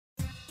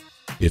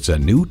It's a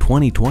new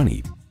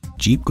 2020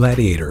 Jeep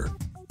Gladiator.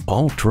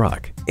 All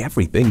truck,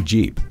 everything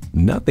Jeep,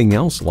 nothing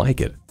else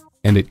like it.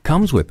 And it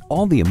comes with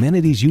all the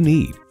amenities you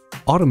need.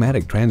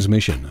 Automatic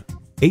transmission,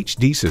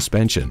 HD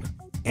suspension,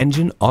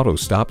 engine auto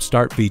stop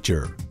start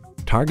feature,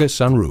 Targa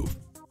sunroof,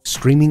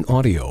 streaming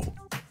audio,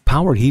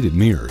 power heated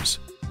mirrors,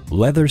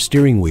 leather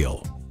steering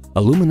wheel,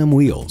 aluminum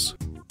wheels,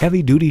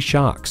 heavy duty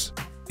shocks,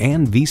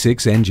 and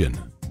V6 engine.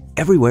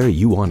 Everywhere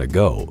you want to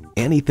go,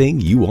 anything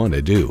you want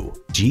to do,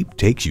 Jeep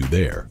takes you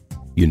there.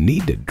 You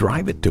need to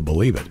drive it to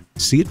believe it.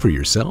 See it for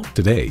yourself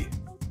today.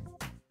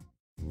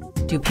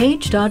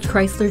 DuPage Dodge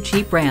Chrysler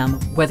Jeep Ram.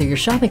 Whether you're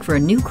shopping for a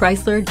new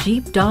Chrysler,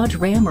 Jeep, Dodge,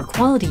 Ram, or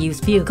quality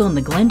used vehicle in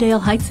the Glendale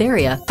Heights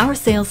area, our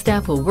sales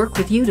staff will work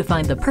with you to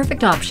find the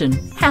perfect option,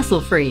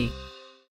 hassle-free.